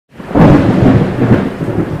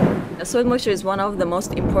Soil moisture is one of the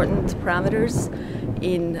most important parameters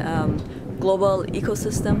in global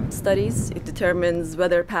ecosystem studies. It determines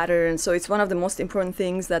weather patterns, so it's one of the most important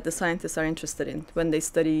things that the scientists are interested in when they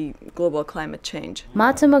study global climate change.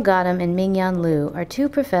 Mata Moghadam and Mingyan Liu are two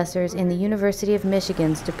professors in the University of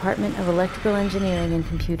Michigan's Department of Electrical Engineering and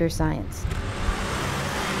Computer Science.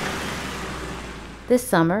 This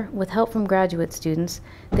summer, with help from graduate students,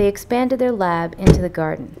 they expanded their lab into the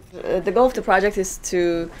garden. The goal of the project is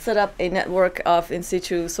to set up a network of in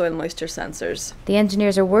situ soil moisture sensors. The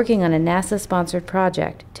engineers are working on a NASA-sponsored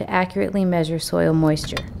project to accurately measure soil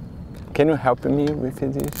moisture. Can you help me with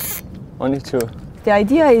this? Only to... The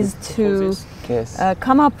idea is to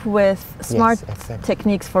come up with smart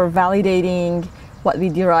techniques for validating what we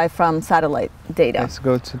derive from satellite data. Let's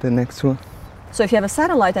go to the next one. So if you have a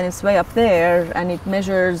satellite and it's way up there and it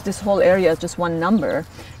measures this whole area as just one number,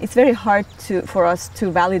 it's very hard for us to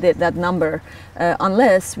validate that number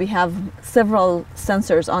unless we have several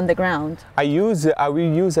sensors on the ground. I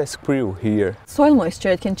will use a screw here. Soil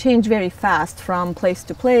moisture, it can change very fast from place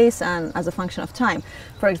to place and as a function of time.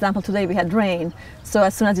 For example, today we had rain. So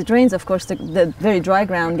as soon as it rains, of course, the very dry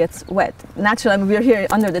ground gets wet. Naturally, we're here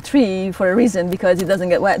under the tree for a reason, because it doesn't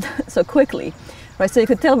get wet so quickly. Right, so you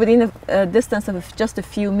could tell within a distance of just a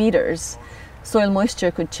few meters, soil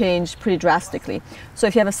moisture could change pretty drastically. So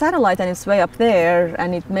if you have a satellite and it's way up there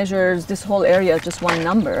and it measures this whole area as just one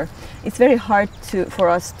number, it's very hard for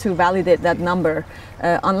us to validate that number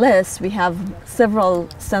unless we have several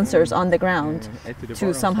sensors on the ground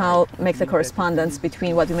to somehow make the correspondence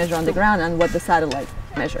between what we measure on the ground and what the satellite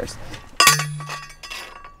measures.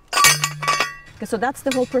 So that's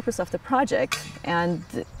the whole purpose of the project, and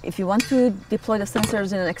if you want to deploy the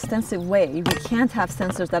sensors in an extensive way, we can't have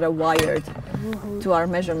sensors that are wired to our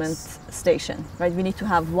measurement station, right? We need to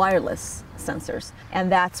have wireless sensors,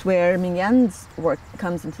 and that's where Mingyan's work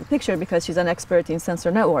comes into the picture, because she's an expert in sensor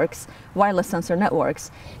networks, wireless sensor networks.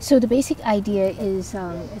 So the basic idea is,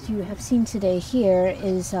 as you have seen today here,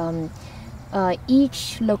 is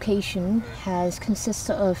each location consists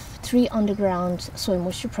of 3 underground soil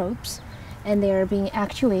moisture probes, and they are being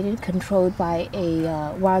actuated, controlled by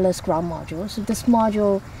a wireless ground module. So this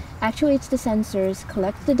module actuates the sensors,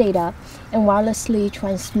 collects the data, and wirelessly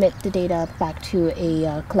transmit the data back to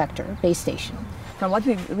a collector base station. From what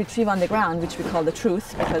we retrieve on the ground, which we call the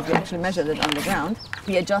truth, because we actually measured it on the ground,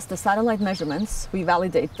 we adjust the satellite measurements, we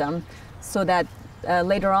validate them, so that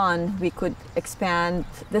later on we could expand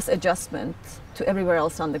this adjustment to everywhere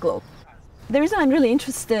else on the globe. The reason I'm really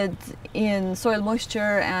interested in soil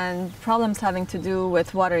moisture and problems having to do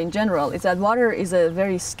with water in general is that water is a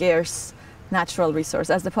very scarce natural resource.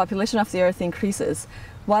 As the population of the Earth increases,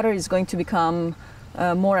 water is going to become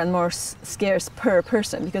more and more scarce per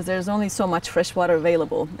person, because there's only so much fresh water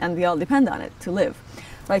available and we all depend on it to live.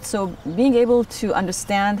 Right, so being able to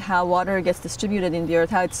understand how water gets distributed in the Earth,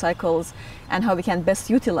 how it cycles, and how we can best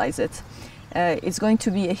utilize it is going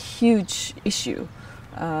to be a huge issue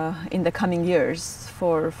in the coming years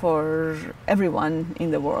for everyone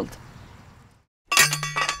in the world.